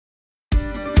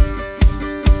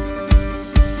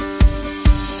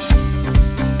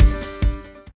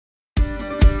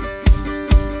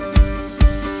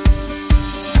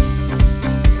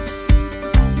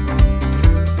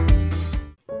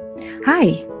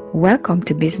Hi, welcome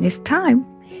to Business Time.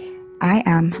 I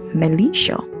am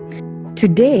Melisha.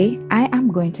 Today, I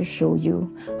am going to show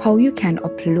you how you can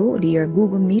upload your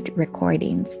Google Meet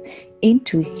recordings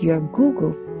into your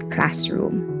Google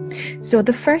Classroom. So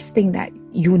the first thing that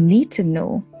you need to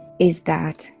know is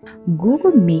that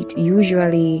Google Meet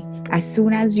usually, as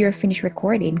soon as you're finished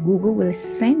recording, Google will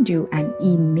send you an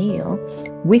email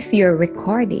with your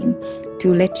recording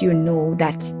to let you know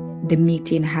that the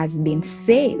meeting has been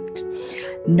saved.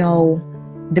 Now,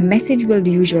 the message will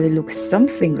usually look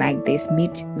something like this: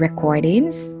 Meet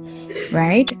recordings,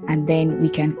 right? And then we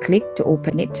can click to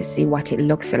open it to see what it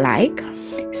looks like.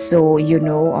 So,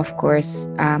 of course,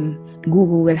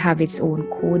 Google will have its own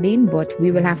coding, but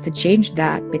we will have to change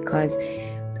that because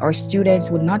our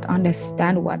students would not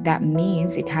understand what that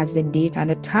means. It has the date and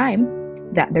the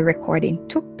time that the recording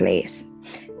took place.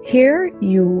 Here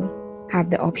you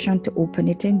have the option to open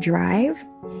it in Drive.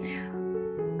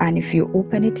 And if you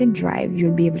open it in Drive,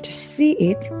 you'll be able to see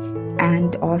it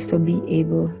and also be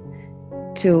able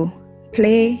to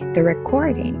play the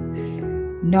recording.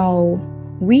 Now,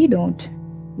 we don't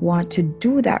want to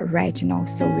do that right now,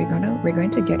 so we're going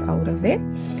to get out of it.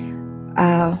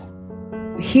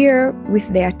 Here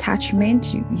with the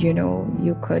attachment,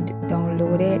 you could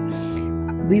download it.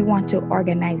 We want to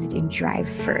organize it in Drive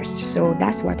first, so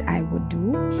that's what I would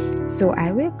do. So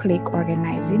I will click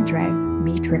Organize in Drive,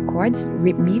 Meet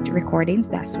Recordings.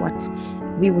 That's what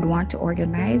we would want to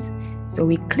organize. So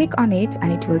we click on it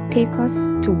and it will take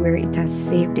us to where it has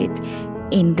saved it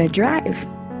in the Drive.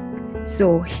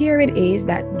 So here it is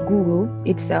that Google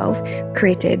itself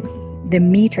created the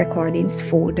Meet Recordings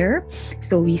folder.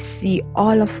 So we see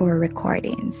all of our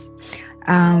recordings.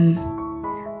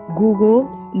 Google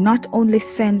not only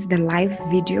sends the live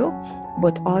video,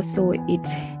 but also it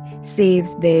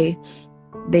saves the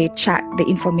chat, the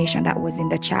information that was in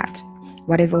the chat.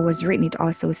 Whatever was written, it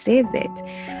also saves it.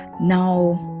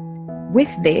 Now,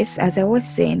 with this, as I was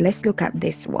saying, let's look at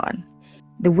this one.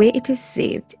 The way it is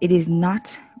saved, it is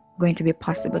not going to be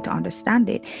possible to understand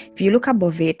it. If you look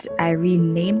above it, I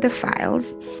renamed the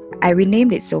files. I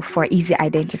renamed it so for easy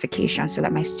identification, so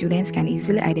that my students can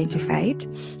easily identify it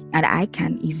and I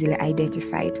can easily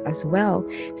identify it as well.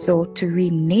 So to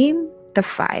rename the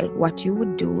file, what you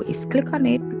would do is click on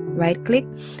it, right click,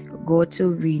 go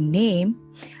to rename,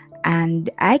 and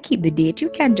I keep the date. You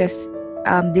can just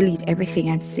delete everything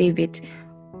and save it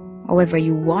however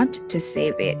you want to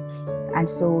save it. And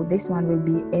so this one will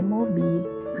be MOB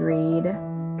grade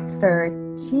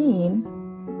 13,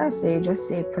 let's say, just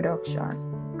say production,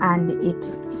 and it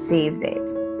saves it.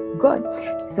 Good.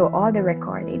 So all the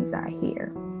recordings are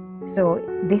here. So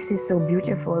this is so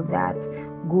beautiful that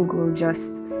Google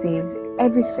just saves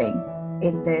everything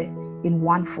in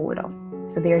one folder,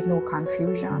 so there's no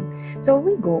confusion. So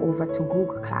we go over to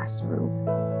Google Classroom.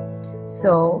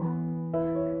 So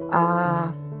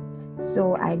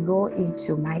I go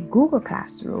into my Google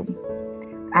Classroom.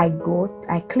 I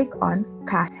click on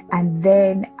class, and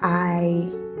then I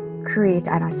create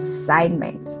an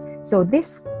assignment. So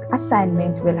this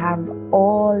assignment will have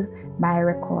all my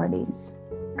recordings,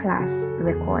 class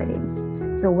recordings.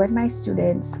 So when my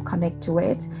students connect to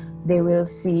it, they will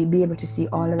be able to see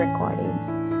all the recordings.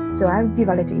 So I'll give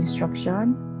a little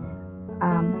instruction.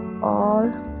 All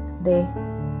the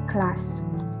class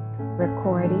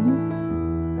recordings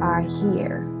are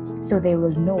here, so they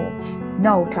will know.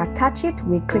 Now to attach it,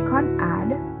 we click on Add,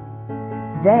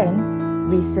 then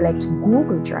we select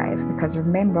Google Drive, because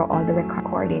remember, all the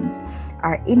recordings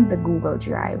are in the Google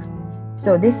Drive.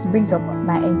 So this brings up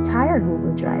my entire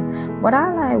Google Drive, but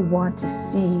all I want to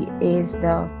see is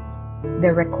the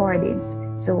recordings.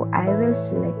 So I will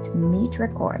select Meet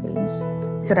Recordings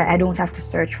so that I don't have to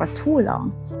search for too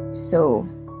long. So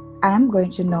I am going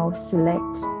to now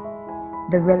select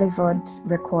the relevant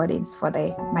recordings for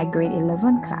my grade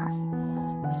 11 class.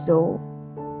 So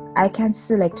I can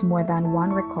select more than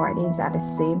one recordings at the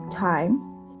same time,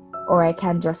 or I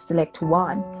can just select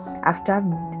one. After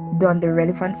I've done the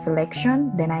relevant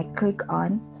selection, then I click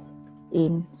on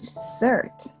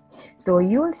Insert. So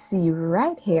you'll see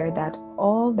right here that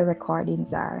all the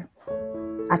recordings are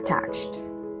attached.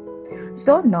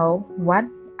 So now what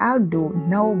I'll do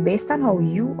now, based on how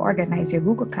you organize your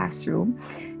Google Classroom,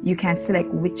 you can select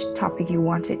which topic you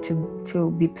want it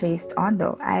to be placed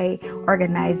under. I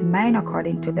organize mine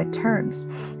according to the terms.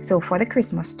 So for the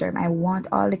Christmas term, I want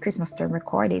all the Christmas term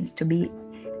recordings to be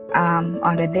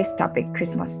under this topic,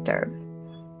 Christmas term.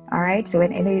 All right. So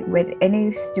when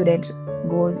any student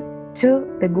goes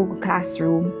to the Google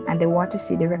Classroom and they want to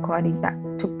see the recordings that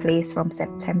took place from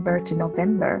September to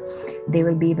November, they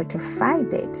will be able to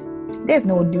find it. There's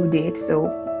no due date, so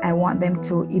I want them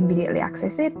to immediately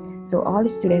access it. So all the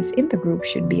students in the group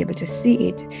should be able to see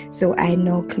it. So I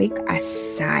now click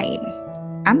assign.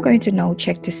 I'm going to now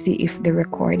check to see if the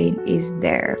recording is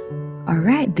there. All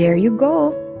right, there you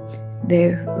go.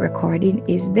 The recording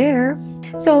is there.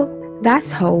 So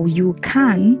that's how you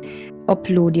can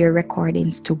upload your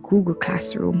recordings to Google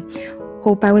Classroom.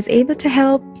 Hope I was able to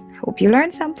help. Hope you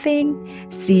learned something.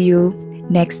 See you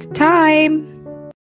next time.